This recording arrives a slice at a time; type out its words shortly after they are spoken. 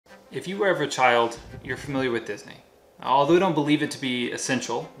If you were ever a child, you're familiar with Disney. Although I don't believe it to be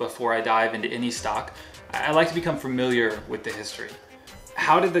essential before I dive into any stock, I like to become familiar with the history.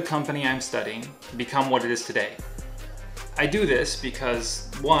 How did the company I'm studying become what it is today? I do this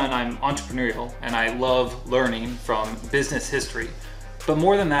because, one, I'm entrepreneurial and I love learning from business history, but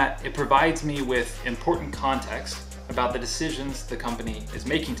more than that, it provides me with important context about the decisions the company is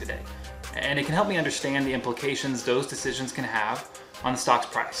making today. And it can help me understand the implications those decisions can have on the stock's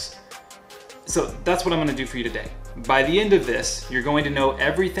price. So that's what I'm going to do for you today. By the end of this, you're going to know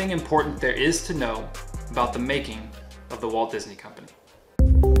everything important there is to know about the making of the Walt Disney Company.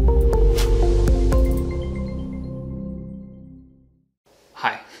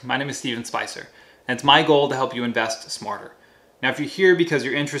 Hi, my name is Steven Spicer, and it's my goal to help you invest smarter. Now, if you're here because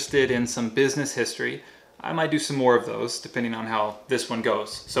you're interested in some business history, I might do some more of those depending on how this one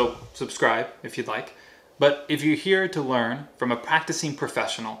goes. So subscribe if you'd like. But if you're here to learn from a practicing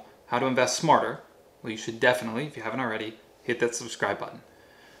professional how to invest smarter, well, you should definitely, if you haven't already, hit that subscribe button.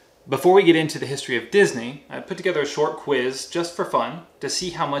 Before we get into the history of Disney, I put together a short quiz just for fun to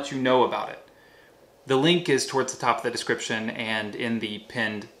see how much you know about it. The link is towards the top of the description and in the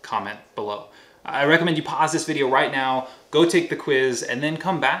pinned comment below. I recommend you pause this video right now, go take the quiz, and then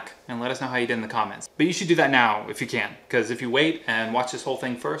come back and let us know how you did in the comments. But you should do that now if you can, because if you wait and watch this whole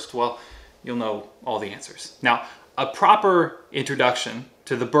thing first, well, you'll know all the answers. Now, a proper introduction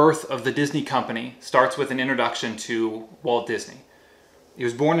to the birth of the Disney Company starts with an introduction to Walt Disney. He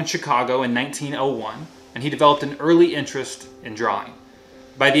was born in Chicago in 1901, and he developed an early interest in drawing.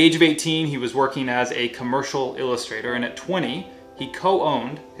 By the age of 18, he was working as a commercial illustrator, and at 20, he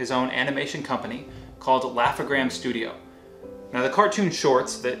co-owned his own animation company called Laugh-O-Gram Studio. Now, the cartoon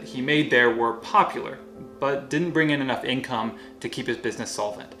shorts that he made there were popular, but didn't bring in enough income to keep his business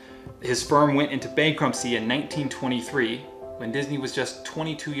solvent. His firm went into bankruptcy in 1923 when Disney was just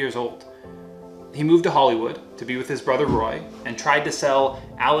 22 years old. He moved to Hollywood to be with his brother Roy and tried to sell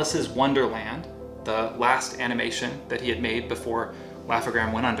Alice's Wonderland, the last animation that he had made before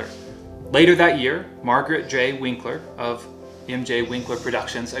Laugh-O-Gram went under. Later that year, Margaret J. Winkler of M.J. Winkler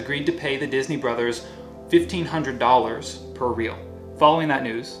Productions agreed to pay the Disney brothers $1,500 per reel. Following that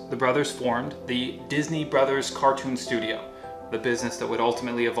news, the brothers formed the Disney Brothers Cartoon Studio, the business that would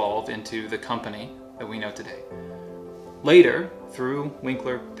ultimately evolve into the company that we know today. Later, through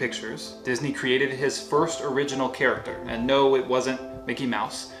Winkler Pictures, Disney created his first original character, and no, it wasn't Mickey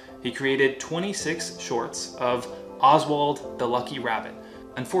Mouse. He created 26 shorts of Oswald the Lucky Rabbit.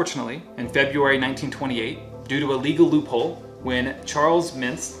 Unfortunately, in February 1928, due to a legal loophole, when Charles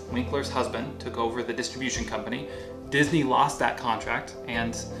Mintz, Winkler's husband, took over the distribution company, Disney lost that contract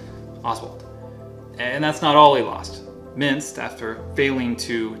and Oswald. And that's not all he lost. Mintz, after failing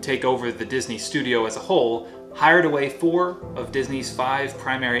to take over the Disney studio as a whole, hired away 4 of Disney's 5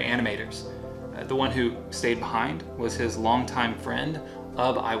 primary animators. The one who stayed behind was his longtime friend,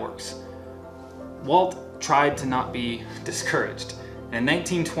 Ub Iwerks. Walt tried to not be discouraged. In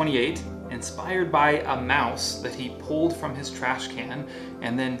 1928, inspired by a mouse that he pulled from his trash can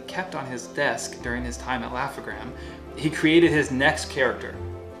and then kept on his desk during his time at Laugh-O-Gram, he created his next character,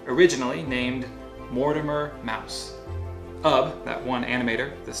 originally named Mortimer Mouse. Ub, that one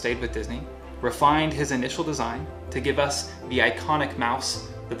animator that stayed with Disney, refined his initial design to give us the iconic mouse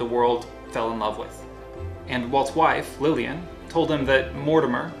that the world fell in love with. And Walt's wife, Lillian, told him that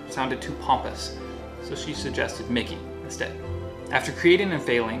Mortimer sounded too pompous, so she suggested Mickey instead. After creating and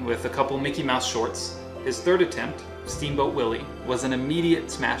failing with a couple Mickey Mouse shorts, his third attempt, Steamboat Willie, was an immediate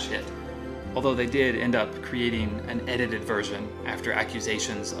smash hit, although they did end up creating an edited version after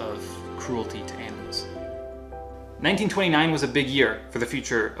accusations of cruelty to animals. 1929 was a big year for the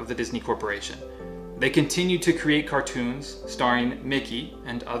future of the Disney Corporation. They continued to create cartoons starring Mickey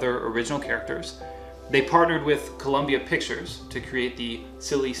and other original characters. They partnered with Columbia Pictures to create the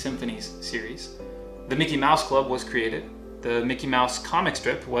Silly Symphonies series. The Mickey Mouse Club was created. The Mickey Mouse comic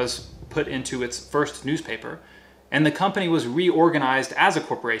strip was put into its first newspaper, and the company was reorganized as a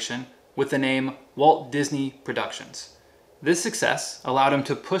corporation with the name Walt Disney Productions. This success allowed him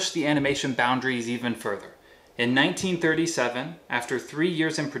to push the animation boundaries even further. In 1937, after 3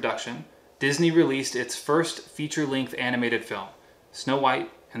 years in production, Disney released its first feature-length animated film, Snow White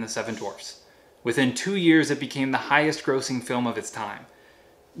and the Seven Dwarfs. Within 2 years, it became the highest-grossing film of its time.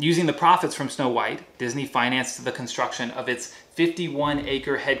 Using the profits from Snow White, Disney financed the construction of its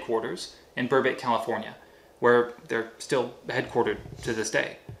 51-acre headquarters in Burbank, California, where they're still headquartered to this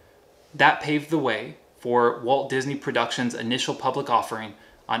day. That paved the way for Walt Disney Productions' initial public offering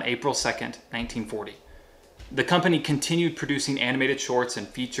on April 2nd, 1940. The company continued producing animated shorts and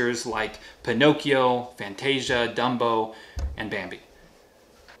features like Pinocchio, Fantasia, Dumbo, and Bambi.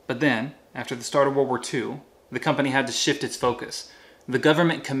 But then, after the start of World War II, the company had to shift its focus. The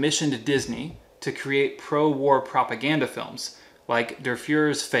government commissioned Disney to create pro-war propaganda films like Der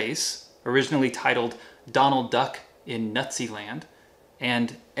Fuhrer's Face, originally titled Donald Duck in Naziland,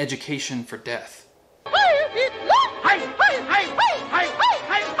 and Education for Death.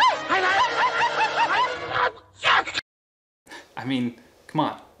 I mean, come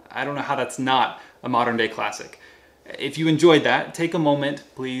on. I don't know how that's not a modern day classic. If you enjoyed that, take a moment,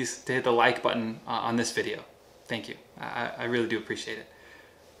 please, to hit the like button on this video. Thank you. I really do appreciate it.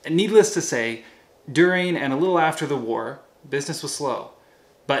 And needless to say, during and a little after the war, business was slow.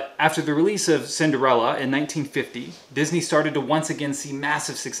 But after the release of Cinderella in 1950, Disney started to once again see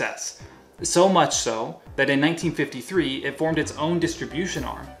massive success. So much so that in 1953, it formed its own distribution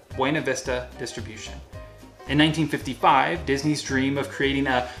arm, Buena Vista Distribution. In 1955, Disney's dream of creating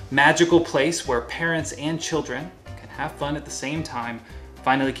a magical place where parents and children can have fun at the same time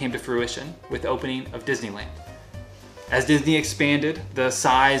finally came to fruition with the opening of Disneyland. As Disney expanded the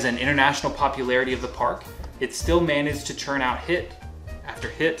size and international popularity of the park, it still managed to churn out hit after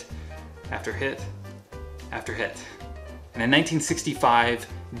hit after hit after hit. And in 1965,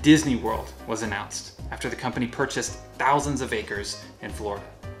 Disney World was announced after the company purchased thousands of acres in Florida.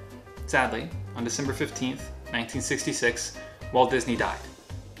 Sadly, on December 15th, 1966, Walt Disney died.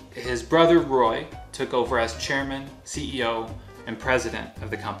 His brother Roy took over as chairman, CEO, and president of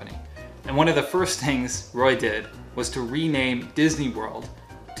the company. And one of the first things Roy did was to rename Disney World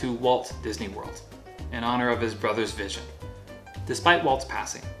to Walt Disney World in honor of his brother's vision. Despite Walt's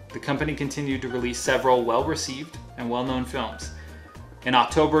passing, the company continued to release several well-received and well-known films. In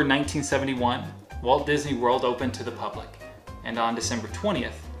October 1971, Walt Disney World opened to the public, and on December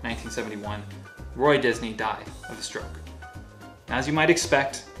 20th, 1971, Roy Disney died of a stroke. As you might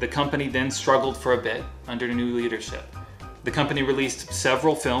expect, the company then struggled for a bit under new leadership. The company released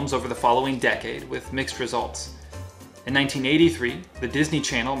several films over the following decade with mixed results. In 1983, the Disney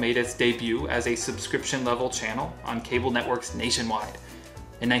Channel made its debut as a subscription-level channel on cable networks nationwide.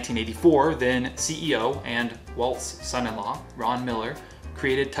 In 1984, then CEO and Walt's son-in-law, Ron Miller,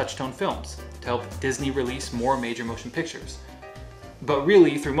 created Touchstone Films to help Disney release more major motion pictures. But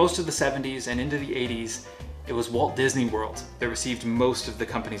really, through most of the 70s and into the 80s, it was Walt Disney World that received most of the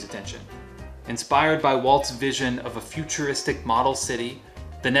company's attention. Inspired by Walt's vision of a futuristic model city,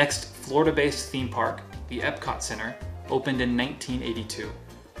 the next Florida-based theme park, the Epcot Center, opened in 1982.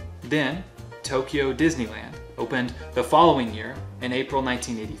 Then, Tokyo Disneyland opened the following year in April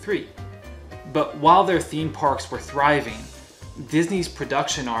 1983. But while their theme parks were thriving, Disney's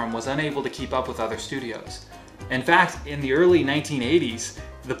production arm was unable to keep up with other studios. In fact, in the early 1980s,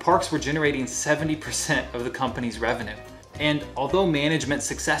 the parks were generating 70% of the company's revenue. And although management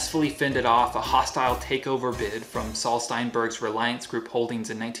successfully fended off a hostile takeover bid from Saul Steinberg's Reliance Group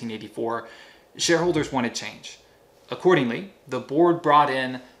Holdings in 1984, shareholders wanted change. Accordingly, the board brought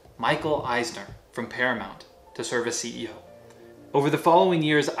in Michael Eisner from Paramount to serve as CEO. Over the following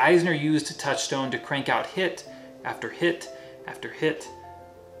years, Eisner used Touchstone to crank out hit after hit after hit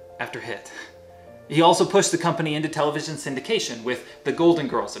after hit. He also pushed the company into television syndication with The Golden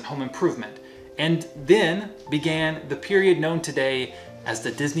Girls and Home Improvement, and then began the period known today as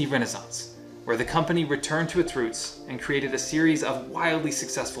the Disney Renaissance, where the company returned to its roots and created a series of wildly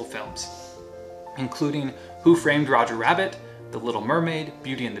successful films, including Who Framed Roger Rabbit, The Little Mermaid,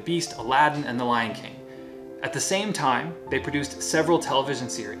 Beauty and the Beast, Aladdin, and The Lion King. At the same time, they produced several television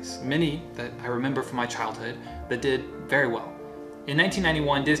series, many that I remember from my childhood, that did very well. In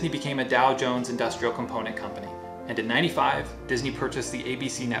 1991, Disney became a Dow Jones Industrial Component Company, and in 1995, Disney purchased the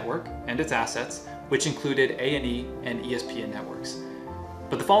ABC network and its assets, which included A&E and ESPN networks.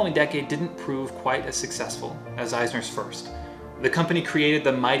 But the following decade didn't prove quite as successful as Eisner's first. The company created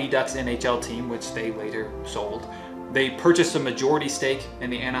the Mighty Ducks NHL team, which they later sold. They purchased a majority stake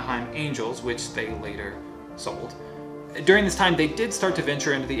in the Anaheim Angels, which they later sold. During this time, they did start to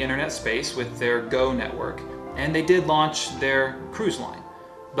venture into the internet space with their Go network, and they did launch their cruise line.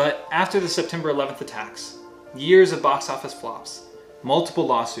 But after the September 11th attacks, years of box office flops, multiple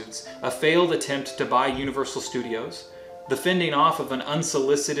lawsuits, a failed attempt to buy Universal Studios, the fending off of an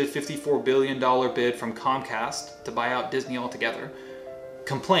unsolicited $54 billion bid from Comcast to buy out Disney altogether,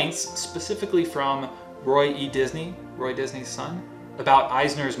 complaints specifically from Roy E. Disney, Roy Disney's son, about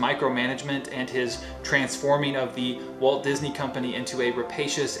Eisner's micromanagement and his transforming of the Walt Disney Company into a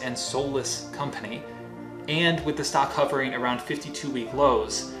rapacious and soulless company, and with the stock hovering around 52-week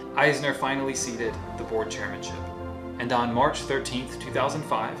lows, Eisner finally ceded the board chairmanship. And on March 13,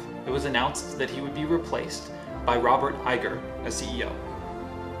 2005, it was announced that he would be replaced by Robert Iger as CEO.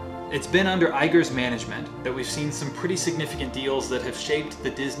 It's been under Iger's management that we've seen some pretty significant deals that have shaped the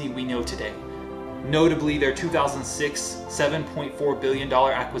Disney we know today. Notably, their 2006 $7.4 billion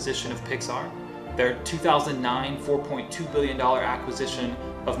acquisition of Pixar, their 2009 $4.2 billion acquisition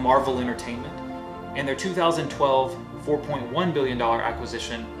of Marvel Entertainment, and their 2012 $4.1 billion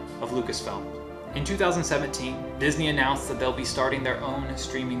acquisition of Lucasfilm. In 2017, Disney announced that they'll be starting their own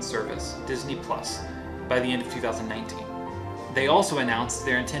streaming service, Disney Plus, by the end of 2019. They also announced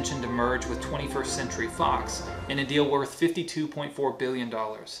their intention to merge with 21st Century Fox in a deal worth $52.4 billion.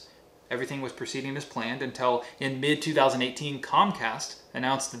 Everything was proceeding as planned until in mid-2018 Comcast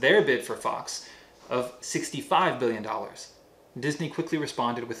announced their bid for Fox of $65 billion. Disney quickly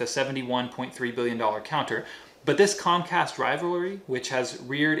responded with a $71.3 billion counter, but this Comcast rivalry, which has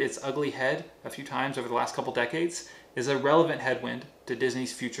reared its ugly head a few times over the last couple decades, is a relevant headwind to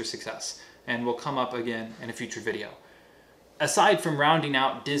Disney's future success, and will come up again in a future video. Aside from rounding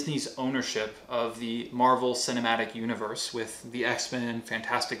out Disney's ownership of the Marvel Cinematic Universe with the X-Men,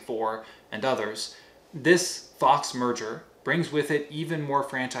 Fantastic Four, and others, this Fox merger brings with it even more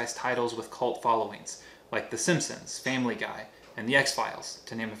franchise titles with cult followings, like The Simpsons, Family Guy, and The X-Files,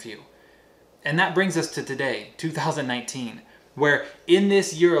 to name a few. And that brings us to today, 2019, where in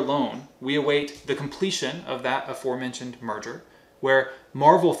this year alone, we await the completion of that aforementioned merger, where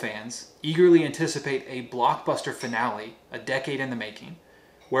Marvel fans eagerly anticipate a blockbuster finale a decade in the making,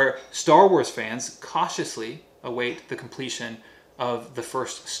 where Star Wars fans cautiously await the completion of the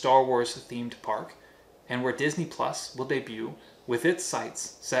first Star Wars themed park, and where Disney Plus will debut with its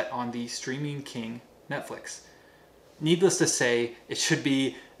sights set on the streaming king Netflix. Needless to say, it should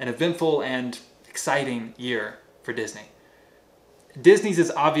be an eventful and exciting year for Disney. Disney's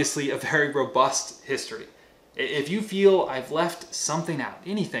is obviously a very robust history. If you feel I've left something out,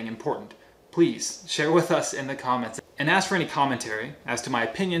 anything important, please share with us in the comments. And as for any commentary as to my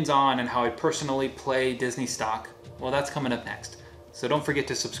opinions on and how I personally play Disney stock, well, that's coming up next. So don't forget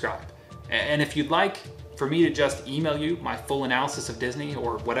to subscribe. And if you'd like for me to just email you my full analysis of Disney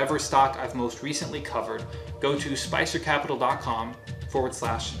or whatever stock I've most recently covered, go to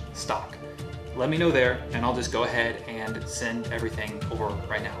spicercapital.com/stock. Let me know there, and I'll just go ahead and send everything over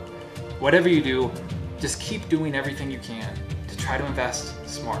right now. Whatever you do, just keep doing everything you can to try to invest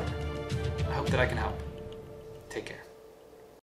smarter. I hope that I can help. Take care.